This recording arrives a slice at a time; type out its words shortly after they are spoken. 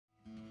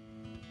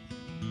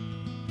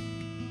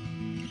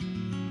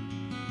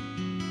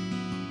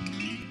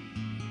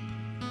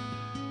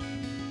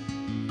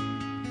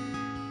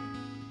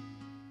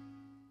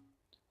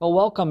Well,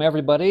 welcome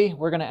everybody.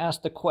 We're going to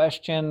ask the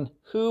question,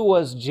 who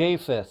was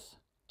Japheth,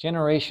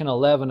 generation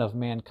 11 of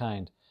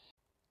mankind?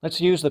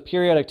 Let's use the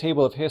periodic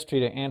table of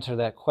history to answer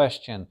that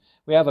question.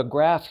 We have a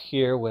graph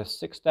here with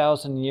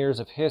 6,000 years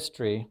of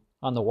history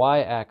on the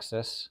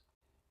y-axis,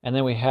 and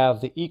then we have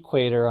the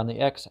equator on the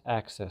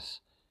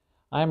x-axis.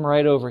 I'm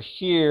right over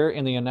here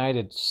in the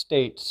United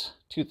States,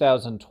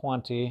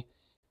 2020.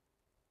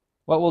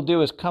 What we'll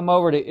do is come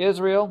over to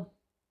Israel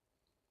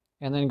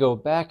and then go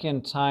back in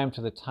time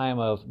to the time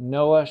of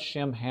Noah,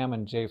 Shem, Ham,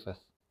 and Japheth.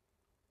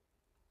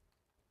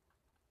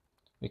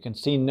 We can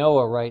see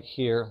Noah right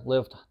here,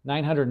 lived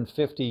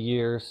 950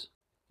 years.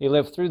 He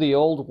lived through the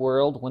old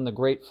world when the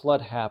great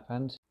flood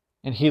happened,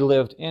 and he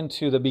lived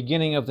into the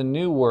beginning of the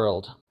new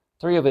world.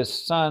 3 of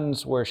his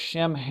sons were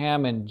Shem,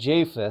 Ham, and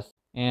Japheth,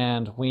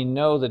 and we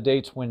know the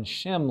dates when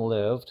Shem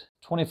lived,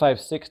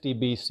 2560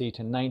 BC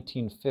to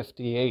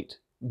 1958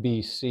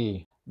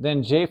 BC.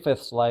 Then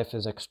Japheth's life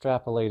is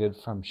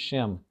extrapolated from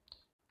Shem.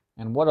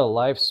 And what a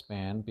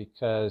lifespan,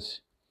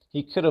 because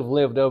he could have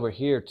lived over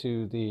here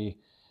to the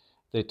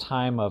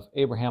time of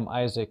Abraham,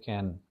 Isaac,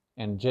 and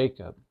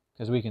Jacob,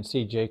 because we can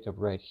see Jacob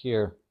right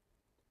here.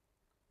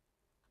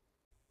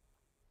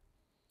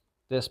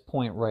 This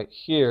point right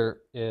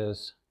here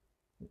is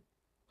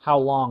how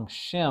long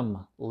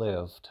Shem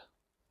lived.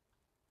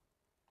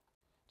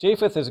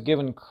 Japheth is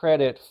given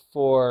credit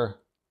for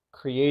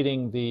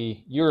creating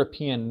the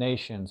European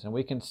nations, and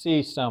we can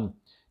see some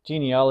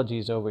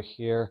genealogies over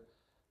here,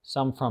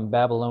 some from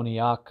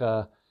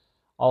Babyloniaca,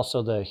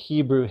 also the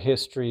Hebrew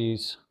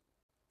histories.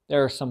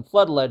 There are some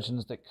flood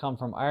legends that come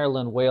from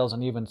Ireland, Wales,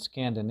 and even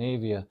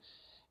Scandinavia,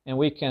 and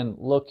we can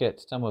look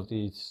at some of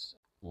these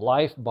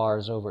life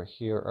bars over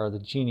here are the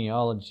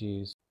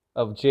genealogies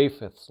of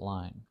Japheth's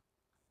line.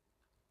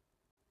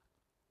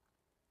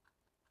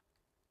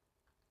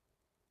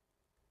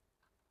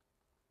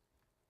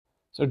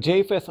 So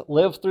Japheth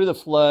lived through the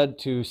flood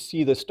to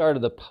see the start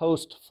of the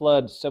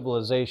post-flood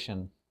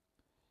civilization.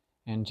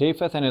 And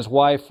Japheth and his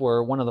wife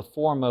were one of the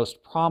 4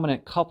 most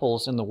prominent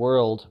couples in the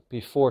world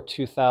before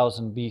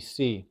 2000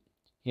 BC.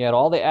 He had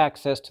all the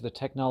access to the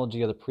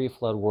technology of the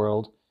pre-flood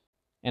world.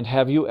 And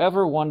have you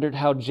ever wondered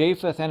how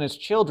Japheth and his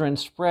children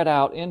spread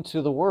out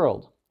into the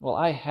world? Well,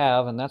 I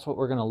have, and that's what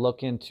we're going to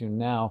look into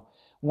now,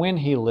 when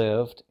he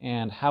lived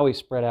and how he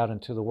spread out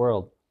into the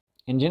world.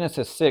 In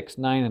Genesis 6,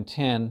 9, and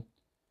 10,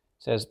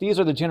 says, "These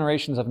are the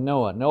generations of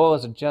Noah. Noah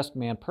was a just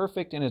man,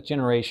 perfect in his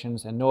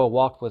generations, and Noah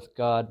walked with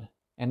God.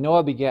 And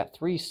Noah begat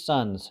 3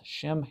 sons,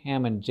 Shem,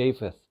 Ham, and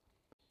Japheth."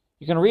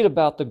 You can read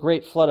about the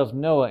great flood of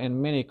Noah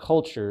in many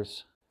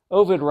cultures.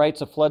 Ovid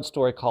writes a flood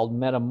story called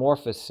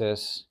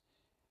Metamorphosis.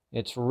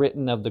 It's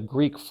written of the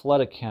Greek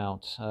flood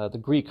account. The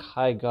Greek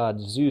high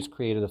god Zeus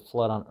created a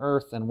flood on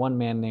earth, and one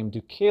man named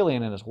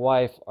Deucalion and his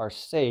wife are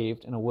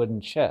saved in a wooden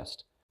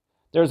chest.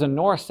 There's a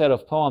Norse set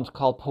of poems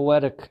called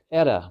Poetic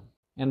Edda,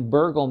 and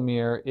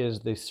Bergelmir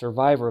is the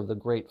survivor of the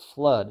Great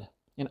Flood.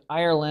 In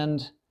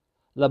Ireland,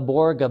 La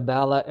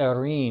Borgabala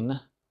Erin,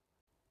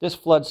 this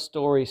flood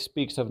story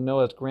speaks of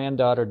Noah's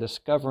granddaughter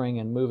discovering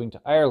and moving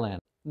to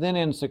Ireland. Then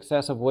in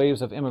successive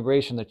waves of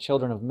immigration, the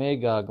children of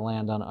Magog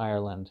land on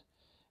Ireland.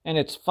 And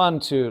it's fun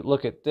to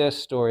look at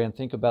this story and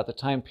think about the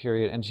time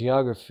period and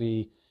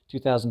geography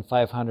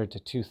 2500 to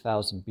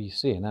 2000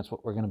 BC, and that's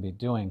what we're going to be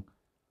doing.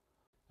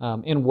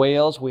 In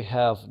Wales, we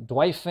have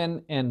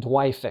Dwyfyn and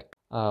Dwyfec.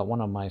 One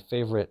of my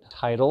favorite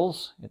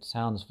titles. It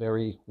sounds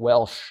very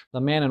Welsh.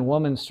 The man and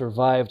woman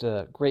survived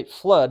a great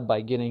flood by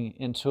getting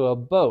into a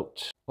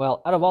boat.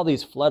 Well, out of all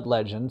these flood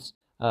legends,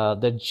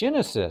 the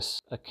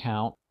Genesis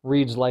account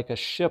reads like a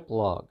ship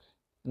log.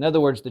 In other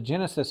words, the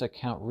Genesis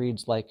account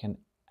reads like an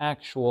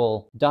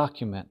actual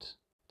document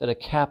that a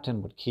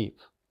captain would keep.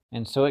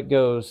 And so it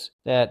goes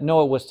that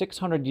Noah was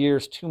 600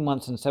 years, 2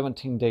 months, and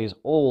 17 days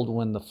old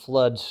when the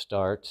flood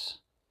starts.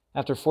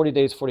 After 40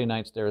 days, 40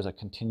 nights, there is a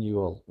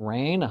continual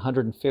rain,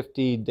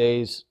 150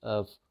 days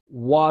of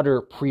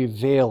water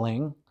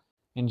prevailing.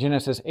 In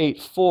Genesis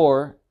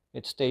 8:4,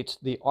 it states,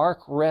 "The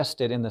ark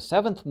rested in the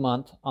 7th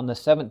month on the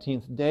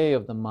 17th day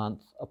of the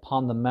month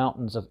upon the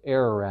mountains of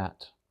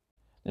Ararat."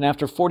 Then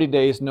after 40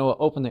 days, Noah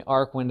opened the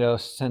ark window,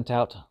 sent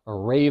out a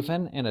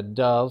raven and a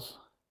dove.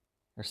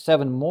 There's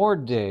 7 more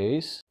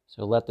days,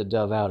 so let the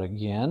dove out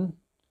again.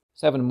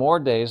 7 more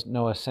days,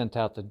 Noah sent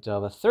out the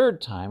dove a 3rd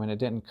time, and it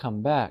didn't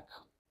come back.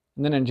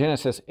 And then in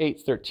Genesis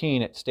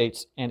 8:13 it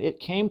states, "And it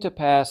came to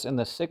pass in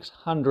the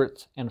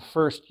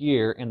 601st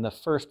year, in the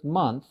 1st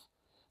month,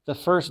 the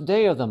 1st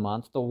day of the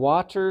month, the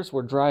waters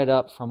were dried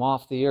up from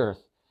off the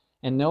earth.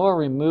 And Noah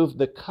removed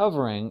the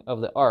covering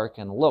of the ark,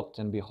 and looked,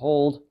 and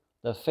behold,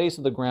 the face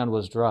of the ground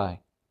was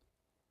dry.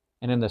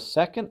 And in the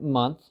 2nd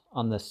month,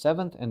 on the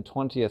 7th and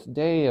 20th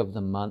day of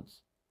the month,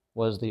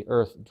 was the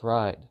earth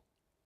dried."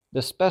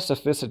 The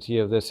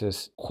specificity of this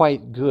is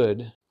quite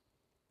good.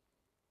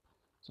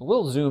 So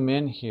we'll zoom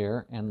in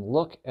here and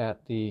look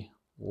at the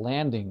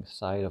landing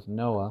site of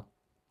Noah.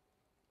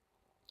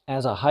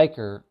 As a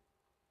hiker,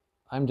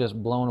 I'm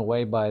just blown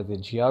away by the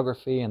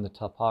geography and the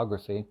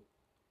topography.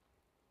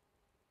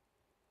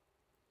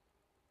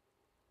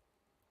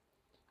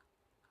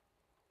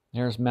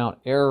 There's Mount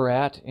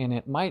Ararat, and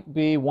it might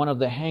be one of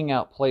the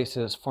hangout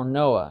places for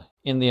Noah.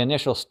 In the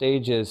initial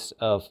stages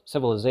of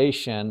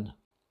civilization,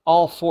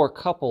 all four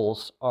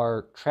couples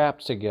are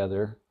trapped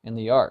together in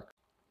the ark.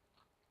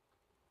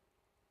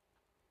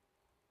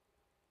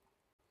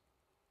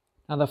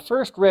 Now the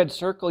first red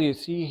circle you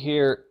see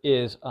here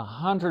is a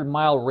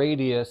 100-mile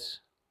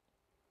radius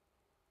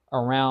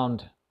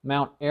around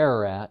Mount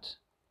Ararat,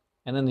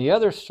 and then the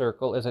other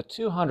circle is a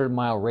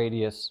 200-mile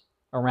radius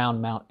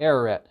around Mount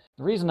Ararat.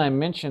 The reason I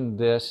mentioned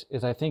this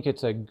is I think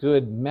it's a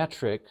good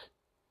metric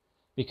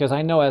because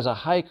I know as a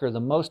hiker the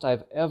most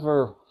I've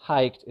ever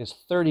hiked is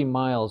 30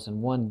 miles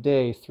in one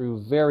day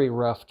through very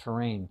rough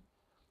terrain,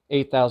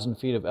 8,000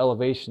 feet of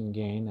elevation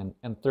gain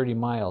and 30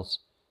 miles.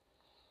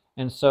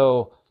 And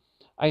so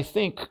I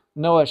think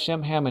Noah,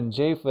 Shem, Ham, and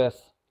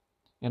Japheth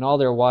and all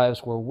their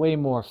wives were way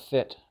more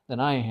fit than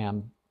I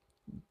am.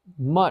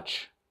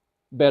 Much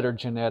better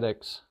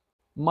genetics,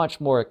 much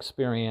more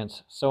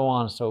experience, so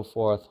on and so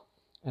forth.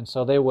 And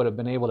so they would have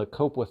been able to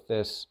cope with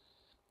this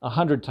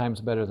 100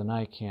 times better than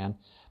I can.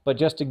 But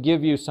just to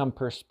give you some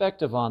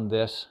perspective on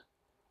this,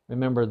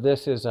 remember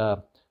this is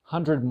a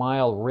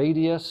 100-mile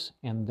radius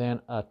and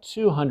then a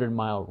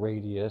 200-mile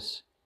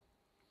radius.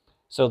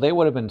 So they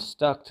would have been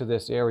stuck to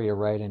this area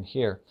right in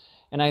here.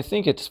 And I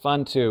think it's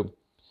fun to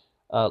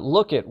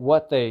look at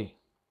what they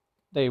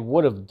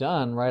would have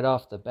done right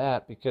off the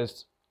bat,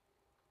 because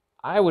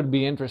I would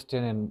be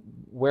interested in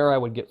where I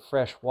would get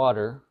fresh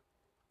water,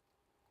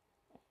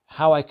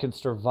 how I could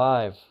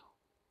survive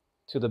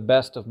to the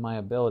best of my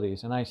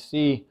abilities. And I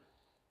see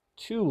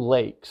two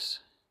lakes.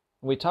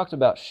 We talked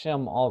about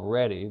Shem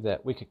already,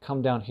 that we could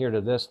come down here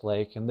to this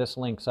lake, and this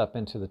links up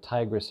into the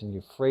Tigris and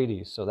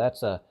Euphrates. So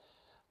that's a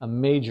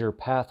major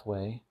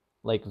pathway,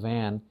 Lake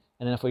Van.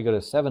 And then if we go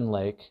to Seven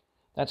Lake,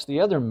 that's the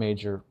other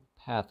major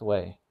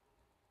pathway.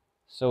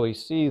 So we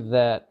see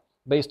that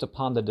based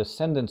upon the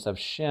descendants of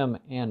Shem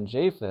and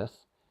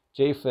Japheth,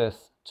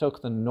 Japheth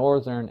took the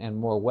northern and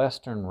more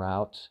western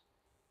route,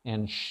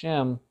 and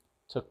Shem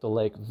took the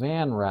Lake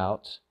Van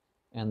route,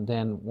 and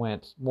then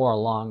went more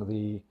along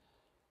the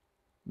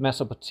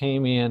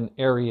Mesopotamian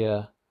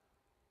area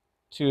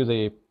to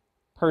the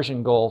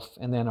Persian Gulf,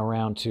 and then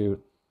around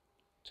to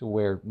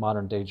where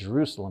modern-day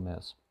Jerusalem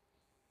is,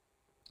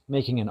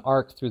 making an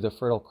arc through the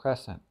Fertile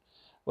Crescent.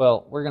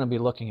 Well, we're going to be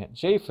looking at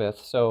Japheth,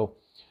 so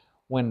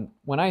when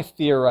I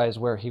theorize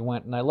where he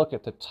went and I look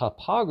at the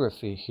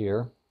topography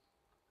here,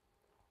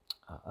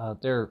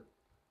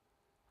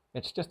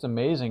 it's just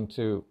amazing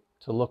to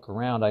look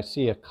around. I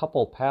see a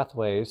couple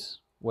pathways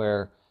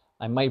where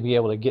I might be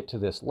able to get to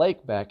this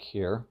lake back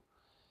here,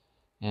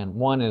 and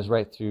one is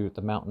right through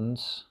the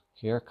mountains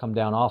here, come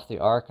down off the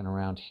arc and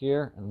around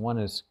here, and one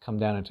is come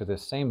down into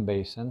this same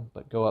basin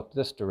but go up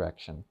this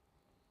direction,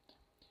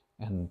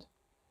 and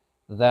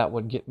that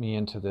would get me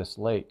into this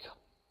lake.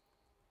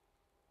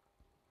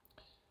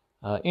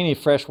 Any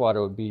fresh water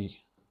would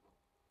be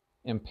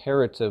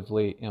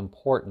imperatively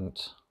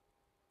important.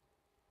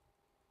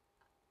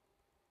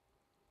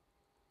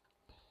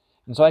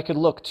 And so I could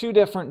look two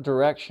different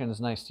directions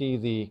and I see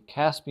the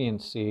Caspian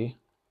Sea,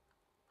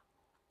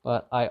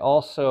 but I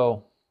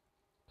also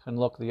can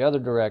look the other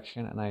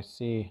direction and I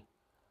see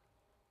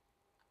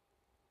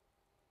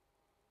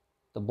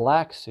the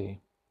Black Sea.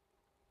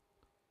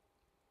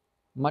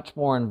 Much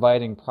more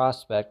inviting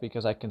prospect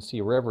because I can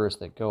see rivers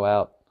that go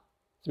out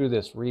through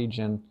this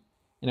region,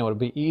 and it would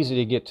be easy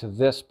to get to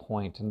this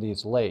point in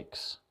these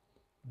lakes.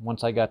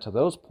 Once I got to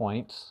those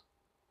points,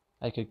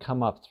 I could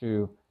come up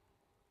through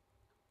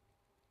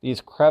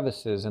these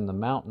crevices in the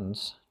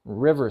mountains,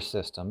 river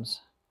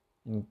systems,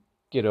 and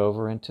get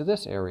over into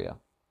this area.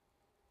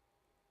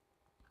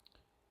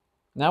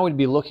 Now we'd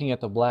be looking at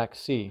the Black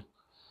Sea.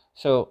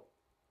 So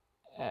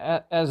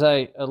as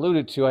I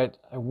alluded to,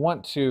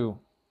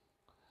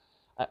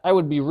 I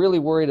would be really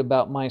worried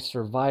about my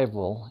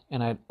survival,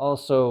 and I'd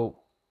also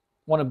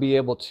want to be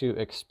able to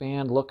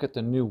expand, look at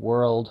the new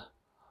world,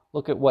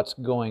 look at what's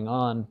going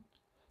on.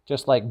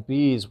 Just like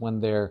bees,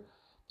 when they're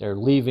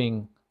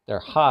leaving their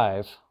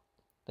hive,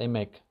 they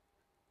make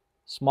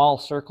small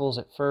circles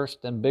at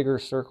first, then bigger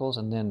circles,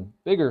 and then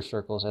bigger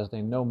circles as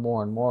they know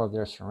more and more of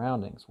their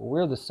surroundings. Well,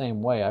 we're the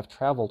same way. I've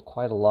traveled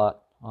quite a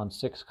lot on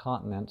 6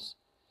 continents,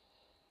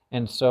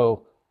 and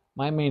so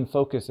my main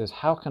focus is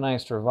how can I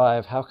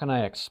survive, how can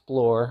I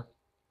explore,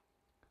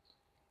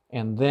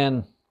 and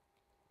then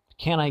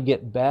can I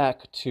get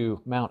back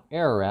to Mount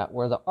Ararat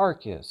where the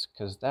Ark is,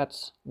 because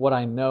that's what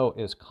I know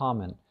is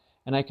common.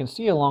 And I can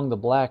see along the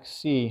Black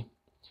Sea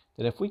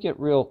that if we get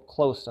real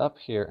close up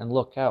here and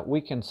look out,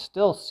 we can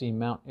still see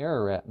Mount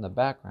Ararat in the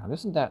background.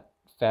 Isn't that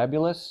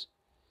fabulous?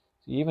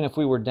 Even if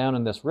we were down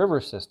in this river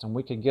system,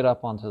 we could get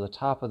up onto the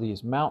top of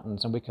these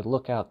mountains and we could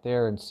look out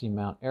there and see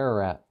Mount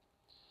Ararat.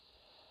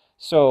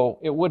 So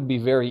it would be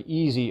very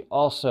easy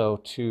also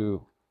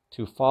to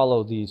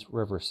follow these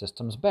river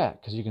systems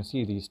back, because you can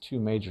see these two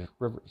major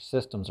river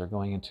systems are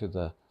going into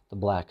the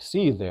Black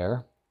Sea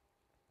there.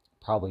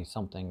 Probably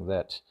something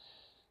that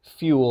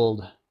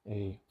fueled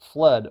a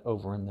flood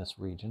over in this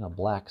region, a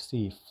Black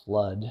Sea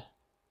flood.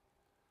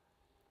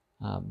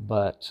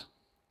 but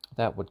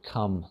that would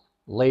come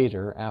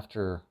later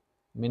after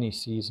many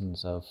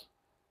seasons of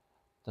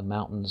the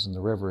mountains and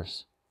the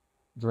rivers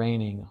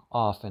draining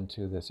off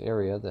into this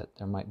area, that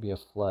there might be a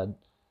flood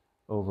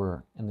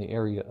over in the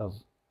area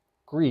of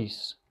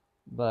Greece.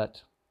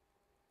 But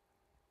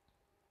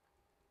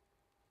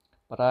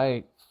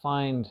I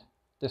find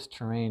this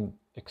terrain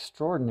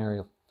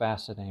extraordinarily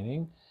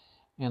fascinating,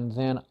 and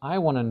then I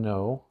want to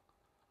know,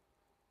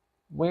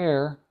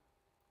 where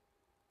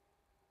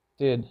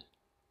did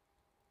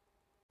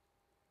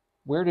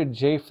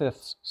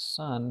Japheth's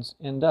sons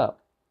end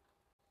up?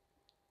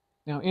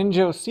 Now, in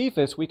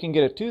Josephus, we can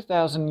get a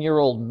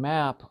 2,000-year-old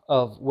map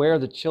of where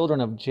the children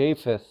of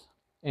Japheth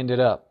ended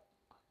up.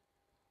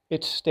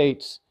 It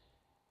states,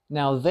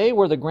 "Now they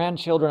were the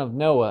grandchildren of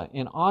Noah,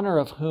 in honor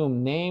of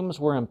whom names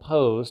were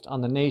imposed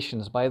on the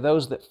nations by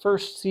those that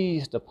first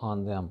seized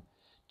upon them.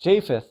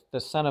 Japheth,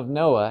 the son of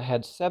Noah,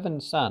 had 7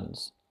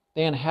 sons.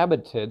 They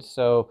inhabited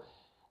so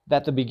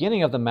that the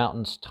beginning of the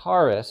mountains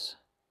Taurus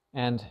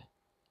and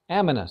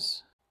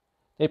Amanus.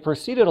 They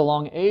proceeded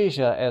along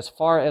Asia as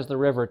far as the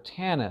river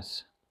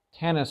Tanis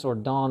or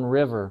Don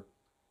River,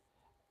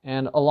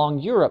 and along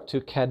Europe to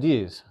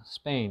Cadiz,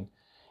 Spain,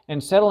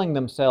 and settling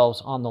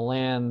themselves on the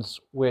lands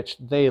which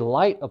they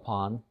light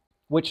upon,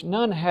 which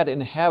none had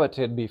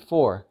inhabited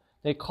before.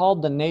 They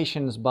called the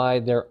nations by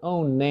their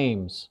own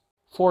names.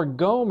 For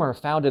Gomer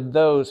founded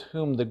those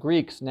whom the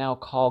Greeks now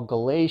call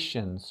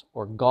Galatians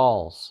or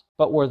Gauls,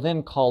 but were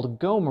then called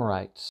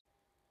Gomerites.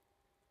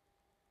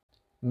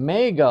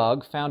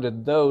 Magog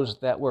founded those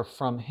that were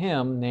from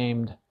him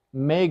named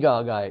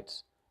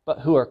Magogites, but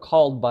who are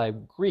called by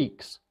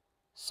Greeks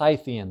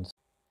Scythians.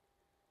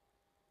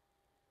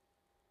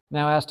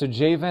 Now as to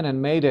Javan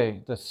and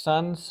Madai, the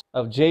sons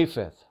of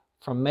Japheth,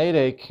 from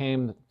Madai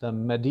came the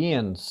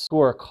Medians, who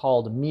are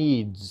called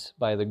Medes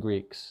by the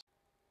Greeks."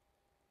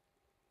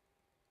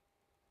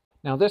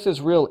 Now this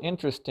is real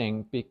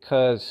interesting,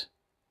 because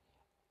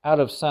out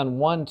of son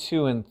 1,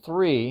 2, and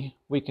 3,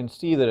 we can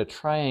see that a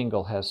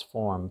triangle has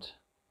formed.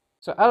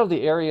 So out of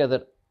the area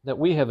that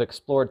we have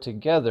explored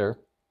together,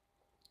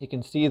 you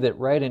can see that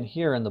right in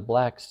here in the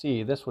Black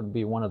Sea, this would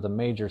be one of the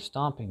major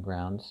stomping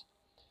grounds.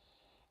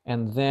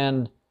 And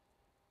then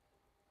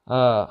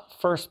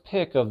first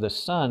pick of the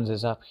sons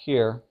is up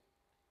here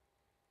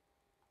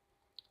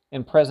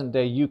in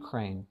present-day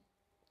Ukraine.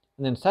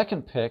 And then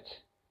second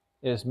pick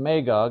is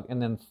Magog, and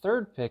then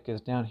third pick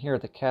is down here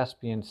at the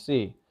Caspian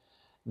Sea,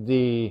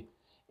 the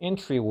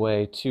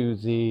entryway to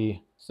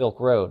the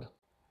Silk Road.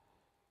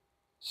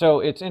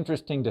 So it's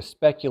interesting to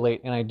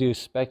speculate, and I do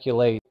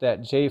speculate,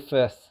 that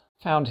Japheth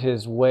found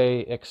his way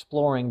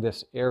exploring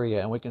this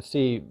area, and we can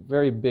see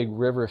very big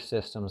river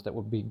systems that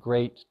would be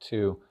great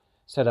to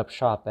set up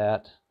shop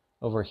at.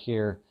 Over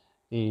here,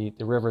 the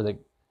river that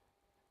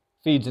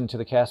feeds into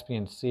the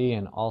Caspian Sea,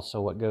 and also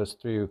what goes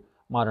through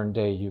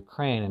modern-day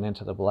Ukraine and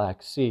into the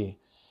Black Sea.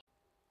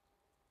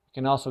 We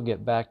can also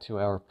get back to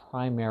our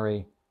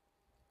primary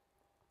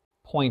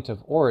point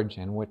of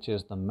origin, which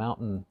is the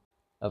mountain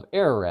of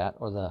Ararat,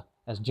 or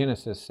as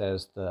Genesis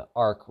says, the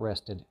ark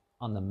rested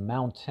on the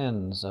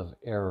mountains of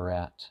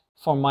Ararat.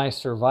 For my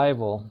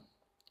survival,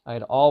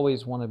 I'd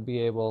always want to be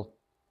able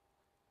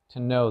to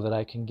know that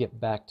I can get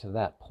back to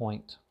that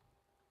point.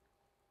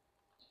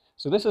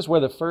 So this is where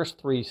the first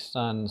 3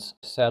 sons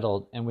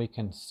settled, and we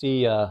can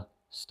see a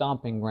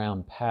stomping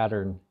ground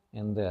pattern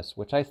in this,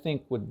 which I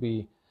think would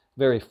be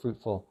very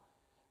fruitful.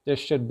 This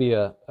should be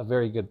a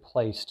very good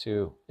place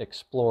to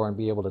explore and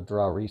be able to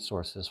draw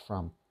resources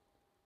from.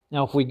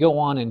 Now, if we go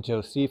on in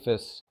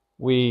Josephus,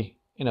 we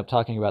end up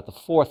talking about the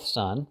 4th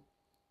son.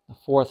 The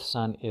 4th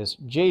son is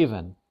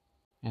Javan.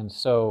 And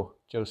so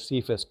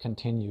Josephus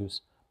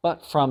continues,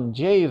 "But from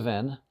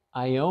Javan,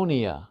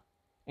 Ionia,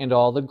 and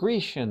all the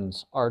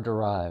Grecians are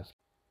derived.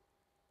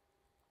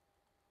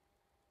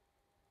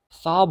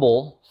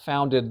 Thobal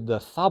founded the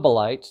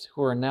Thobalites,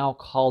 who are now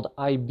called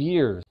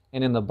Ibers,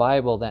 and in the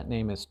Bible that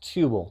name is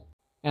Tubal.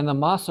 And the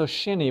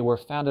Masoshini were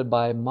founded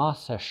by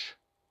Masesh.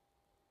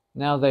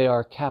 Now they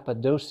are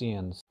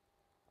Cappadocians.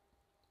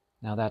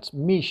 Now that's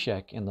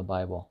Meshech in the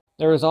Bible.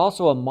 There is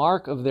also a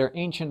mark of their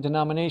ancient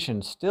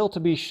denomination still to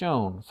be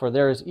shown, for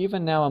there is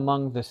even now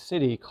among the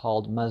city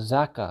called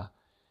Mazacah,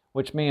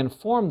 which may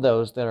inform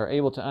those that are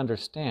able to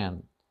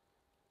understand,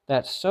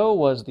 that so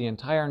was the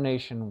entire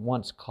nation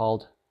once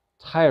called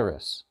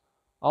Tyrus,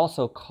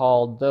 also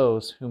called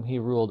those whom he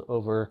ruled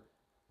over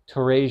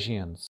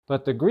Taurasians.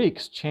 But the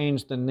Greeks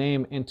changed the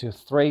name into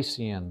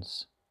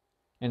Thracians,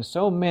 and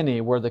so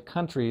many were the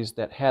countries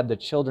that had the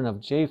children of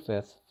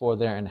Japheth for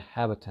their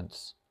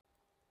inhabitants."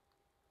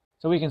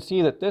 So we can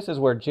see that this is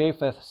where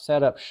Japheth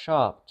set up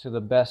shop to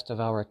the best of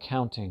our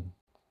accounting.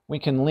 We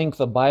can link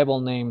the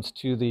Bible names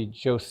to the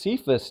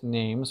Josephus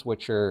names,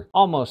 which are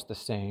almost the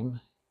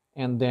same,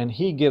 and then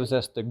he gives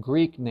us the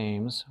Greek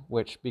names,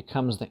 which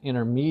becomes the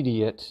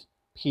intermediate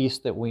piece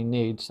that we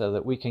need so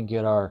that we can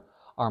get our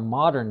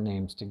modern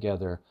names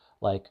together,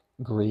 like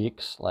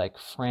Greeks, like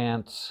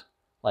France,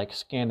 like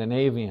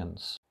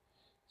Scandinavians.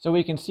 So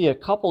we can see a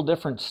couple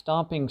different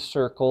stomping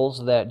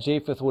circles that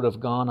Japheth would have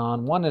gone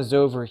on. One is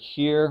over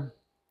here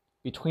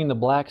between the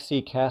Black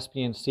Sea,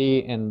 Caspian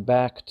Sea, and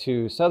back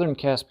to southern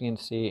Caspian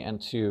Sea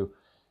and to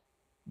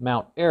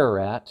Mount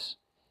Ararat.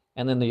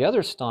 And then the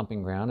other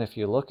stomping ground, if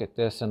you look at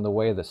this and the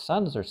way the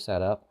suns are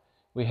set up,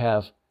 we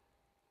have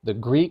the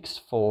Greeks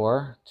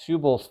 4,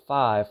 Tubal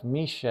 5,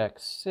 Meshech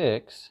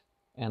 6,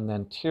 and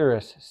then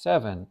Tiras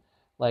 7.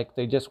 Like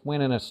they just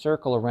went in a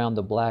circle around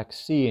the Black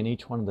Sea, and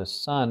each one of the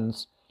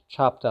suns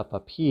chopped up a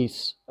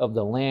piece of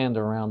the land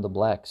around the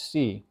Black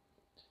Sea.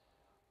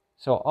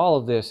 So all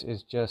of this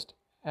is just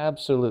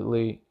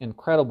absolutely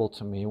incredible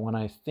to me when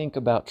I think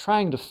about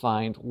trying to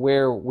find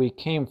where we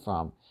came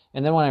from.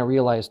 And then when I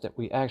realize that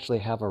we actually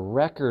have a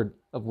record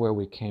of where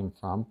we came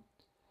from,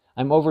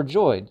 I'm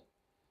overjoyed.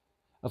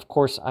 Of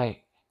course,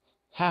 I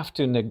have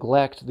to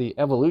neglect the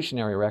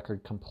evolutionary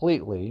record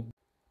completely,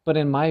 but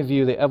in my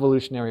view, the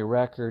evolutionary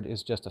record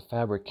is just a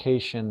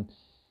fabrication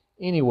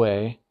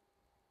anyway.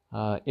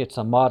 It's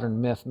a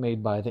modern myth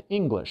made by the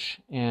English,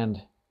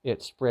 and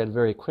it spread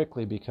very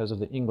quickly because of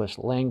the English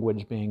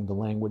language being the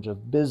language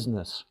of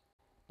business.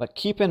 But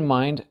keep in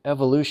mind,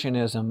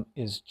 evolutionism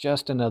is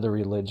just another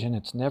religion.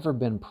 It's never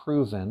been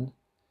proven,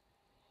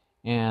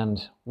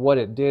 and what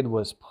it did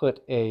was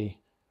put a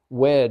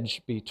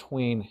wedge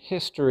between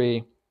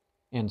history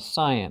and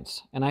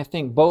science, and I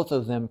think both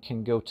of them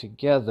can go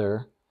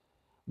together,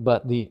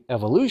 but the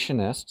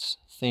evolutionists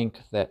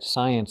think that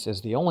science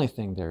is the only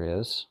thing there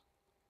is.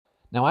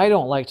 Now, I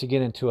don't like to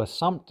get into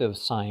assumptive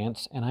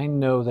science, and I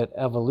know that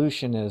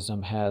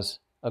evolutionism has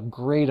a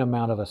great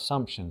amount of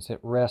assumptions. It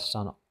rests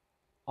on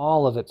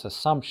all of its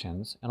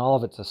assumptions, and all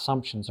of its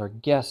assumptions are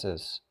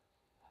guesses.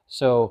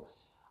 So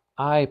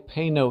I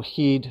pay no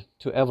heed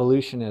to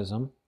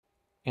evolutionism,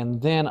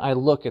 and then I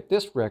look at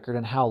this record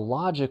and how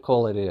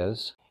logical it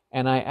is,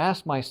 and I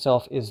ask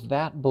myself, is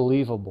that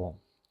believable?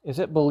 Is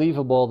it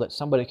believable that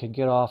somebody could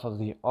get off of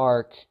the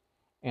ark,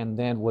 and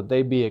then would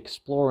they be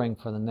exploring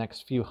for the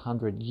next few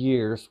hundred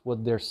years?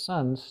 Would their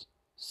suns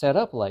set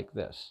up like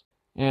this?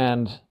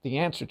 And the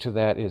answer to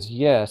that is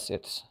yes.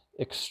 It's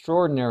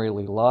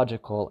extraordinarily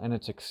logical, and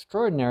it's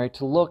extraordinary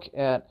to look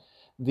at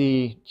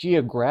the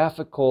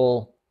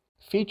geographical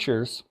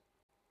features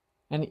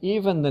and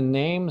even the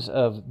names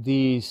of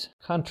these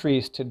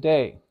countries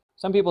today.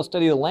 Some people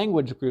study the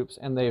language groups,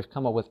 and they've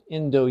come up with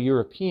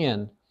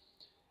Indo-European,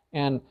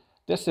 and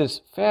this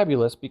is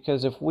fabulous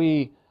because if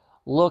we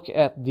look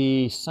at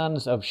the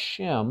sons of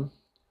Shem,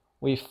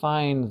 we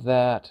find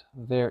that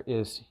there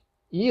is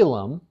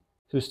Elam,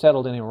 who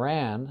settled in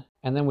Iran,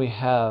 and then we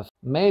have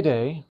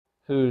Mede,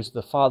 who's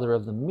the father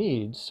of the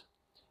Medes.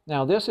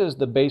 Now, this is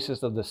the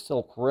basis of the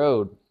Silk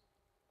Road,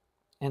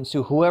 and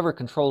so whoever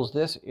controls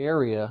this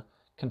area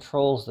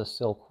controls the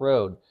Silk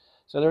Road.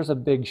 So there's a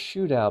big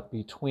shootout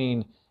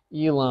between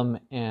Elam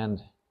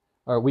and,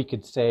 or we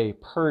could say,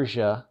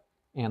 Persia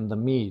and the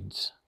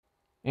Medes.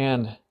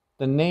 And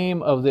the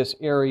name of this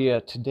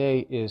area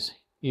today is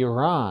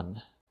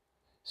Iran.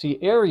 See,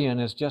 Aryan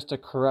is just a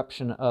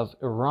corruption of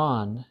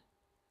Iran,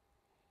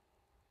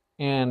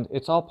 and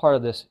it's all part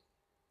of this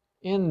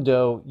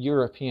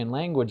Indo-European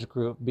language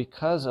group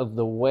because of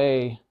the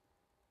way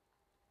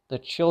the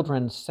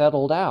children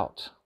settled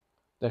out.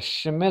 The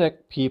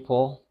Shemitic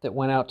people that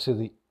went out to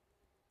the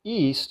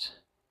east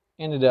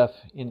ended up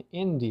in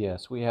India.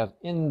 So we have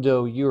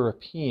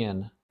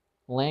Indo-European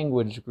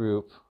language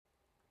group.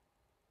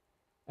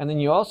 And then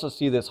you also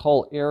see this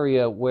whole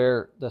area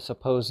where the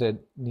supposed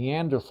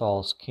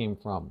Neanderthals came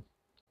from,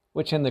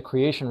 which in the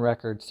creation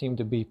record seem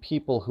to be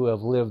people who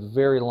have lived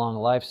very long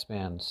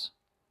lifespans.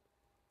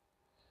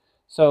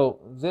 So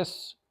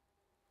this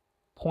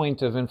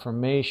point of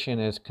information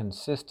is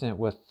consistent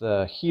with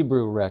the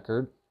Hebrew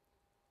record.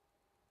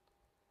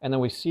 And then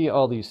we see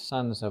all these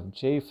sons of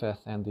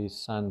Japheth and these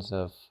sons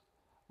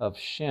of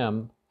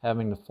Shem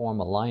having to form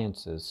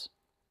alliances.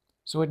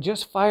 So it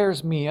just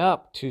fires me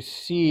up to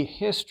see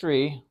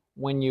history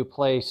when you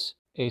place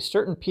a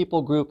certain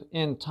people group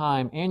in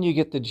time and you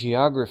get the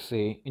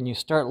geography and you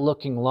start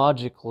looking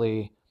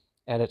logically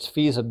at its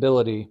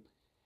feasibility.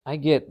 I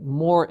get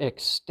more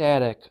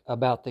ecstatic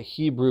about the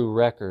Hebrew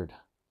record.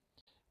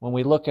 When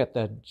we look at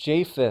the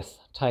Japheth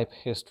type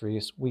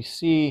histories, we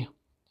see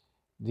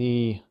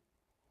the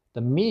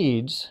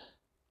Medes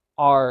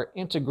are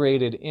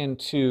integrated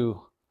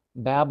into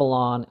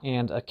Babylon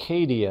and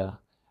Akkadia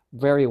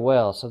very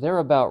well. So they're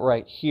about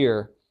right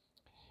here.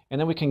 And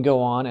then we can go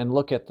on and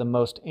look at the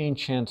most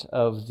ancient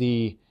of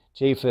the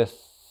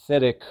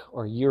Japhethitic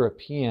or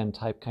European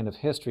type kind of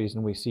histories.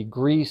 And we see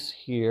Greece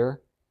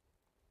here,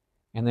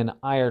 and then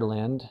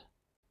Ireland.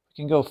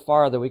 We can go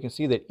farther. We can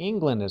see that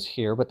England is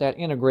here, but that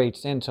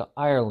integrates into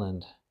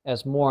Ireland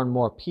as more and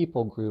more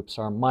people groups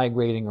are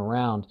migrating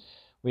around.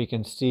 We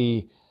can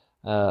see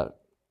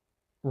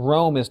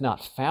Rome is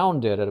not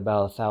founded at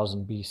about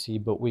 1000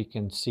 BC, but we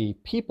can see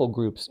people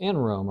groups in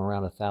Rome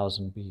around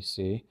 1000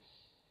 BC.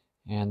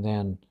 And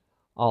then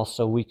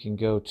also we can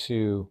go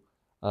to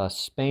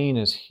Spain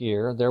is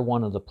here. They're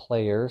one of the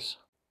players.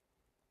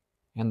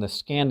 And the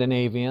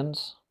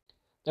Scandinavians.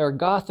 There are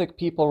Gothic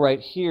people right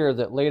here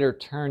that later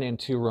turn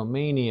into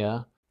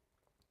Romania,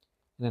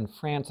 and then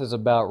France is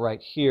about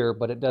right here,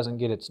 but it doesn't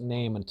get its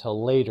name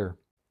until later.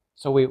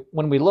 So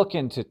when we look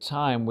into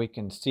time, we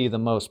can see the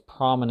most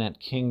prominent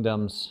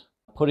kingdoms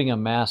putting a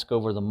mask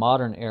over the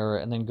modern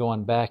era and then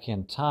going back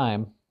in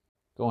time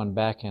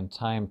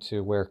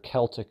to where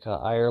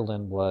Celtica,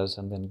 Ireland was,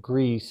 and then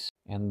Greece,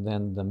 and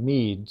then the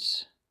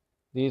Medes.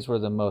 These were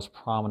the most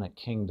prominent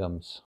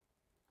kingdoms.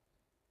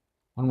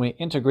 When we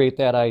integrate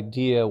that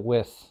idea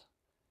with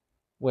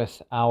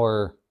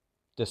our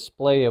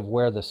display of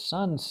where the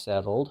sun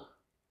settled,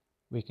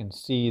 we can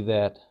see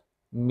that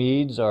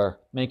Medes are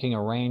making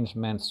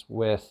arrangements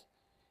with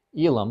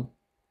Elam,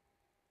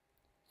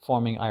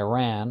 forming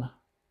Iran,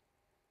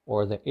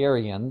 or the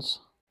Aryans,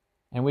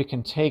 and we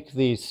can take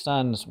these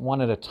suns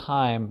one at a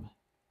time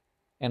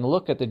and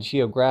look at the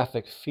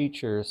geographic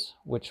features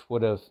which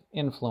would have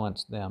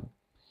influenced them.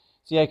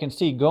 See, I can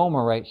see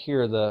Gomer right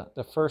here,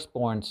 the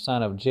firstborn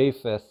son of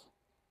Japheth.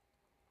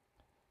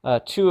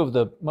 Two of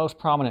the most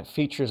prominent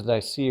features that I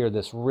see are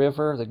this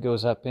river that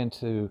goes up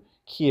into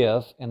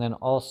Kiev, and then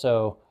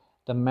also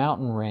the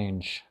mountain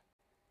range.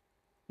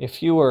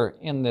 If you were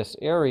in this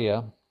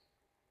area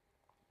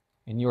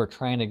and you were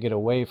trying to get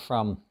away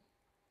from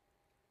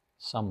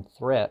some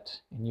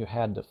threat and you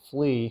had to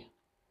flee,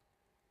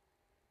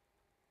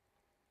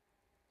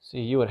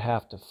 see, you would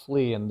have to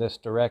flee in this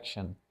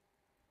direction.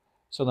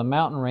 So the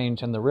mountain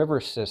range and the river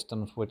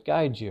systems would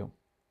guide you.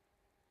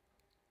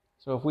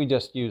 So if we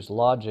just use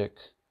logic,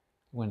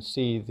 we can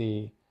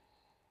see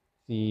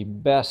the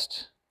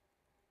best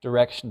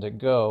direction to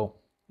go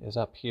is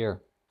up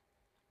here.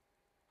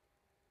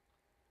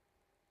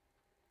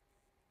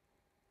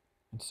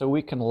 And so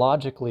we can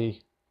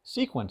logically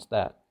sequence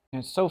that.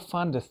 And it's so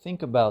fun to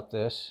think about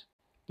this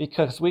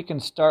because we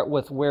can start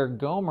with where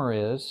Gomer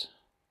is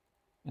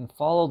and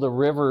follow the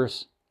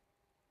rivers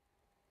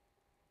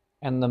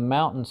and the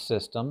mountain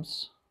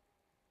systems.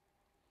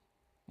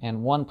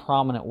 And one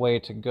prominent way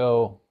to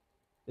go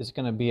is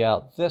going to be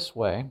out this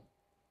way,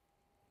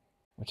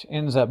 which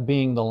ends up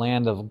being the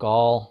land of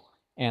Gaul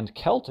and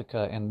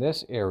Celtica in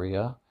this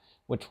area,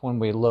 which when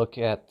we look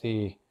at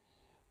the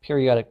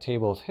periodic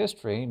table of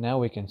history, now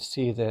we can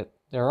see that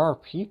there are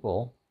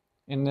people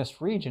in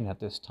this region at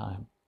this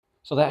time.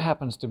 So that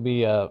happens to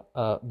be a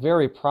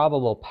very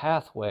probable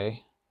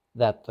pathway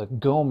that the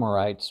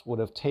Gomerites would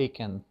have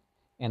taken,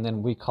 and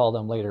then we call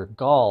them later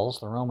Gauls.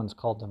 The Romans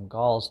called them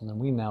Gauls, and then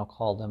we now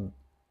call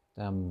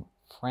them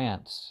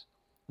France.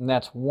 And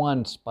that's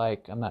one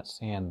spike. I'm not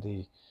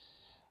saying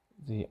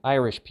the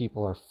Irish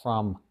people are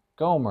from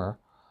Gomer,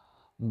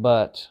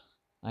 but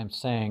I'm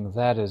saying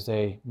that is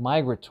a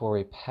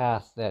migratory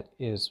path that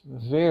is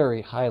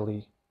very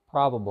highly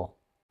probable.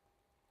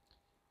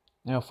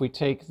 Now, if we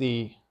take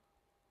the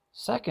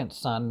second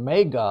son,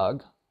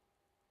 Magog,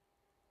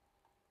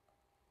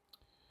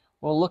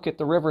 we'll look at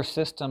the river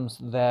systems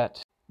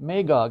that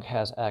Magog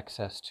has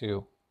access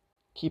to,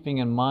 keeping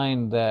in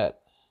mind that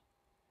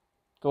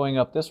going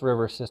up this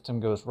river system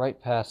goes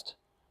right past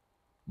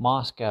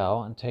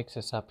Moscow and takes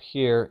us up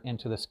here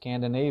into the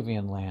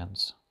Scandinavian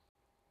lands.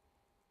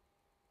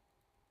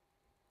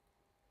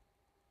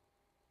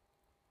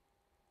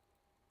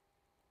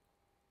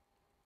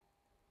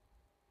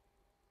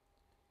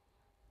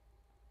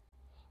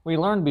 We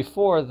learned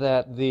before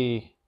that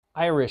the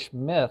Irish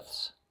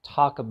myths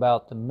talk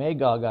about the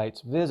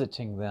Magogites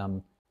visiting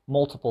them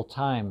multiple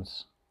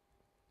times.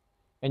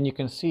 And you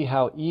can see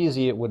how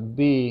easy it would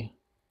be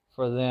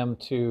for them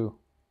to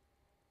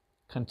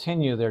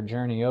continue their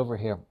journey over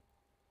here.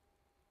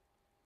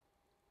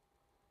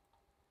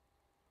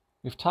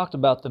 We've talked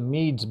about the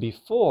Medes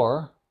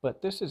before,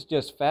 but this is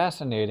just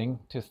fascinating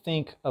to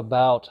think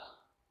about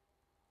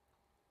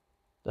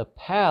the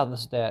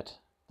paths that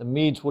the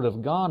Medes would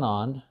have gone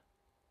on.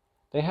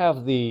 They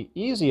have the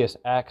easiest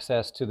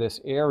access to this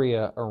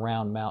area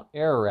around Mount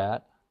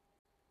Ararat.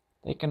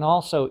 They can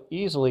also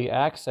easily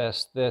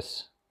access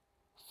this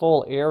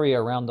full area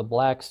around the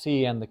Black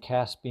Sea and the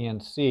Caspian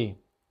Sea.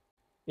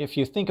 If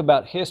you think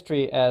about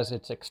history as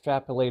it's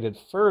extrapolated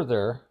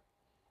further,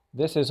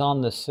 this is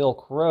on the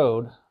Silk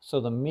Road, so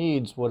the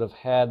Medes would have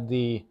had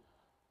the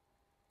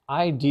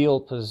ideal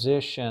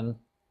position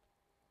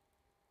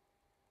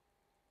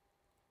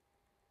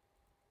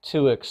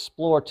to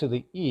explore to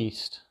the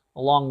east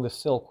along the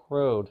Silk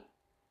Road,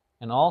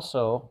 and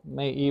also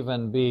may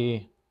even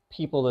be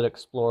people that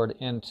explored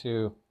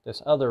into this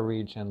other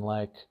region,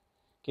 like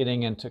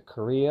getting into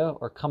Korea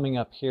or coming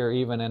up here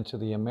even into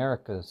the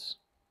Americas.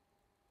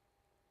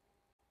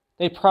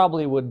 They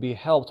probably would be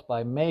helped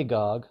by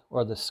Magog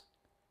or the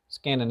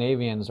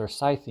Scandinavians or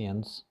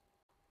Scythians,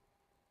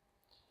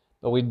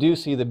 but we do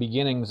see the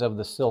beginnings of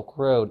the Silk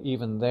Road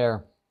even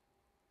there.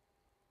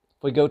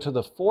 If we go to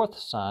the fourth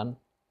son,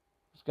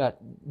 we've got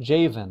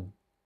Javan.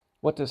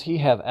 What does he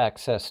have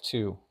access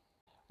to?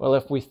 Well,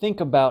 if we think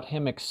about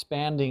him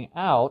expanding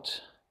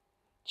out,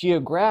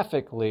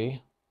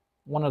 geographically,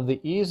 one of the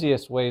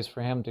easiest ways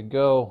for him to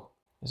go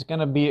is going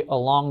to be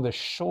along the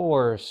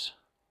shores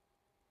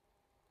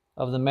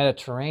of the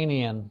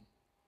Mediterranean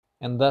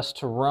and thus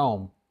to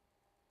Rome.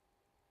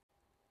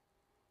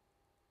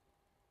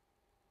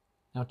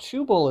 Now,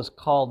 Tubal is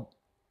called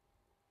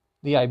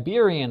the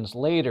Iberians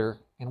later,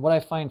 and what I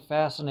find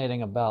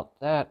fascinating about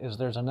that is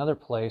there's another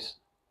place,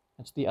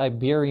 it's the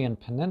Iberian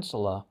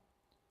Peninsula,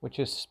 which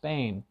is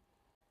Spain.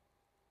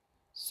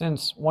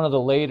 Since one of the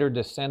later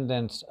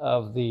descendants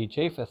of the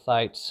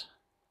Japhethites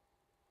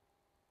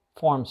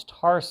forms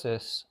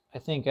Tarsus, I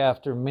think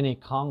after many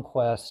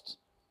conquests,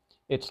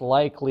 it's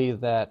likely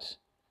that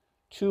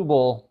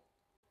Tubal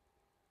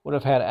would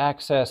have had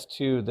access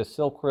to the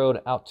Silk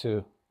Road out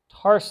to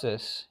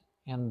Tarsus,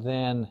 and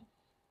then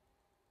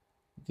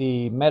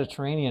the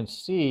Mediterranean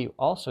Sea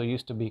also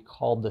used to be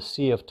called the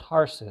Sea of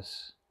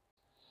Tarsus.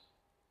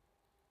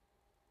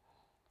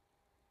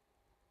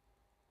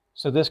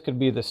 So this could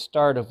be the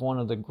start of one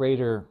of the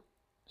greater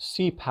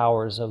sea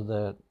powers of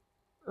the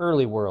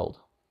early world.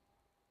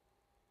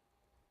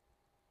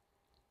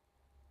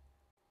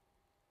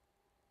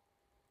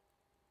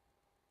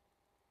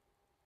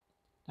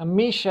 Now,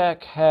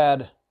 Meshach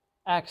had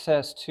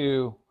access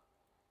to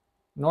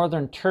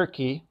northern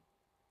Turkey,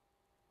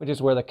 which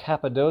is where the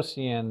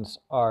Cappadocians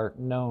are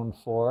known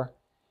for,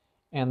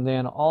 and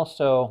then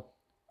also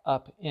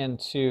up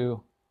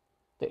into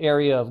the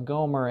area of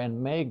Gomer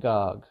and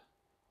Magog.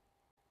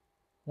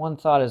 One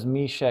thought is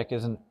Meshach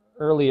is an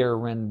earlier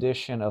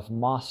rendition of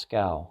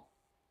Moscow.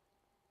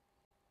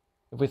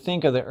 If we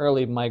think of the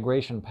early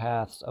migration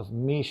paths of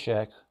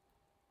Meshach,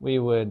 we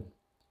would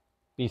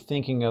be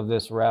thinking of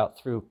this route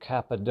through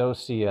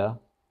Cappadocia,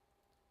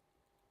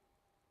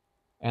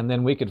 and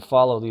then we could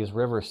follow these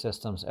river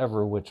systems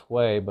every which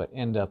way, but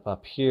end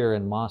up here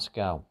in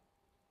Moscow.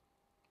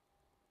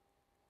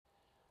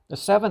 The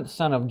seventh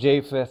son of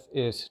Japheth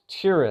is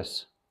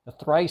Tiras, the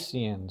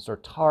Thracians, or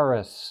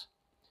Taurus,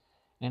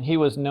 and he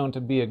was known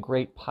to be a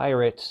great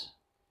pirate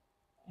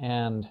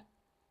and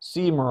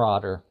sea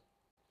marauder.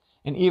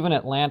 And even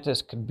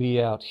Atlantis could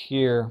be out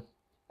here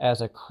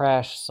as a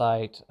crash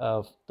site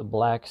of the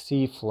Black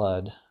Sea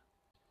flood.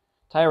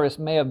 Tyrus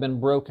may have been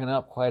broken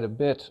up quite a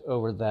bit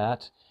over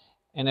that,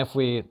 and if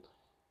we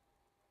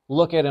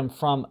look at him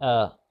from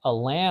a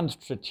land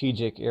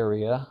strategic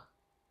area,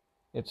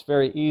 it's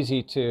very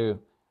easy to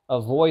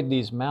avoid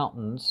these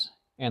mountains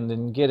and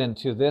then get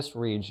into this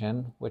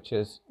region, which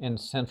is in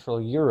Central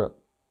Europe,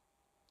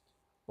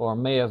 or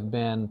may have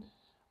been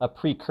a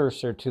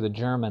precursor to the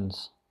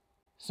Germans.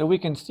 So we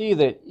can see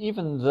that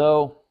even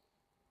though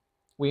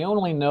we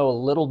only know a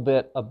little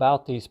bit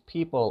about these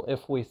people,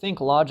 if we think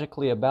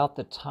logically about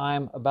the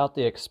time, about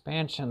the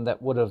expansion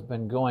that would have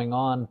been going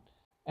on,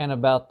 and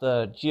about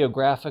the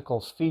geographical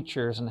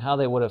features and how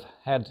they would have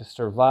had to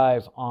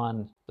survive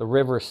on the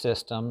river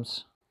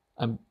systems,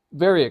 I'm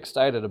very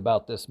excited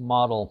about this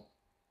model,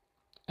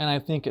 and I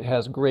think it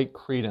has great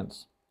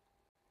credence.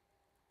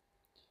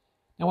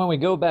 Now, when we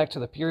go back to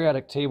the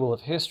periodic table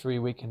of history,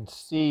 we can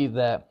see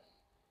that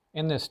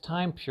in this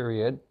time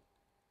period,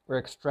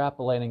 we're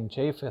extrapolating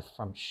Japheth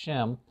from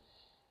Shem,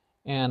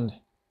 and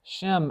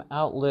Shem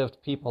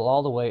outlived people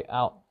all the way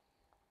out,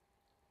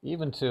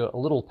 even to a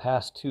little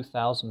past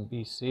 2000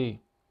 BC.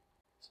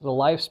 So the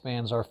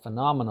lifespans are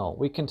phenomenal.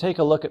 We can take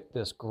a look at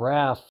this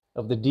graph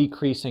of the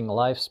decreasing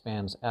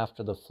lifespans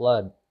after the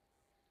flood.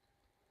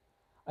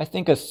 I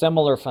think a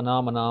similar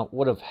phenomenon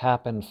would have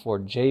happened for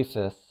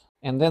Japheth.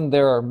 And then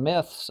there are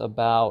myths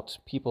about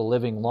people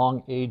living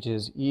long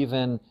ages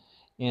even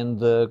in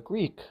the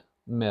Greek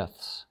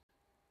myths.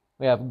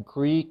 We have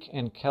Greek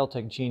and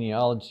Celtic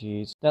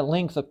genealogies that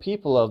link the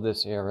people of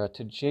this era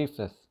to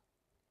Japheth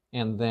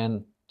and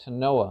then to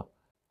Noah.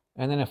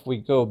 And then if we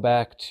go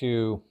back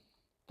to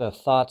the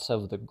thoughts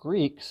of the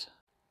Greeks,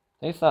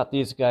 they thought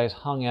these guys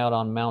hung out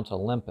on Mount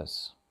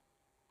Olympus.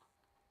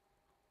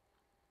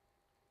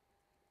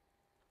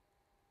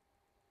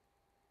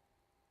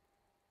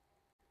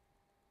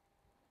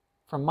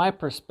 From my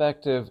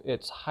perspective,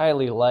 it's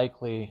highly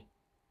likely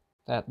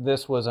that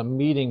this was a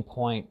meeting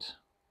point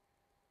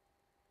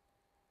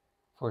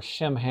for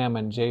Shem, Ham,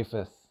 and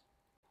Japheth.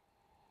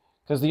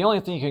 Because the only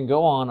thing you can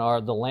go on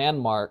are the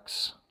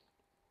landmarks.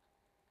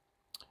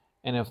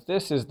 And if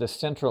this is the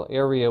central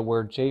area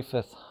where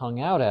Japheth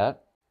hung out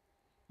at,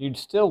 you'd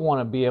still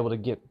want to be able to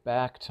get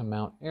back to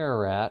Mount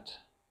Ararat.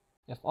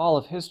 If all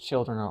of his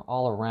children are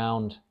all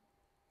around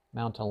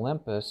Mount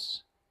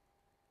Olympus,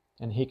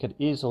 then he could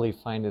easily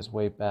find his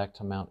way back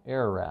to Mount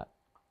Ararat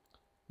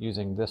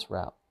using this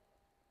route.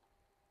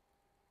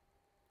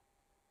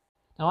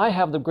 Now, I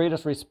have the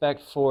greatest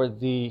respect for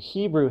the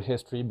Hebrew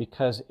history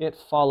because it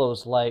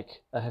follows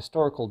like a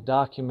historical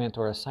document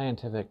or a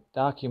scientific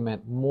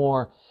document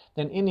more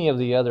than any of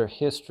the other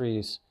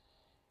histories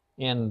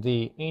in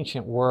the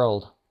ancient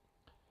world.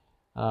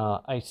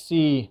 I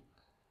see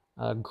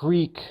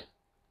Greek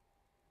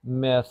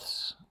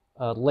myths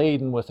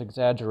laden with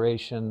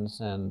exaggerations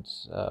and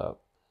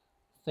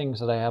things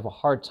that I have a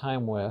hard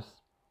time with.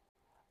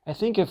 I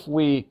think if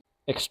we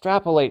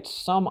extrapolate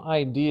some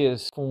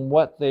ideas from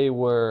what they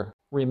were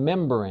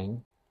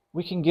remembering,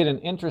 we can get an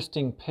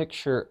interesting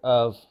picture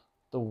of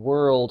the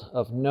world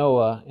of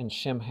Noah and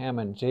Shem, Ham,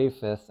 and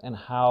Japheth and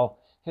how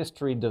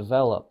history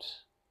developed.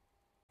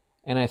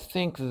 And I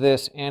think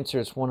this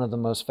answers one of the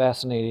most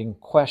fascinating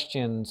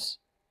questions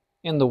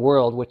in the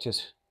world, which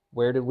is,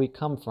 where did we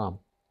come from?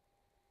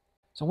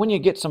 So when you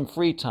get some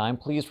free time,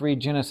 please read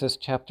Genesis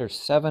chapters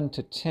 7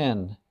 to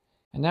 10.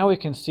 And now we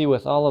can see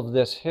with all of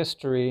this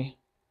history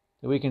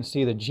that we can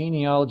see the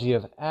genealogy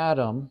of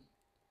Adam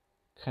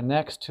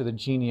connects to the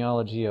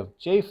genealogy of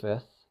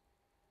Japheth,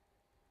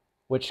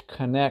 which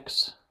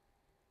connects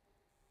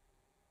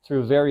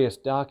through various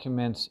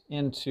documents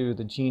into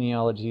the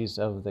genealogies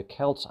of the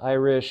Celts,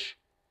 Irish,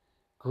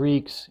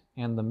 Greeks,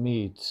 and the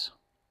Medes.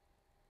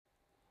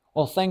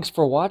 Well, thanks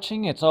for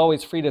watching. It's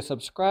always free to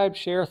subscribe,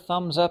 share,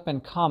 thumbs up,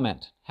 and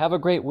comment. Have a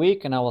great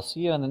week, and I will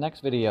see you in the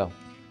next video.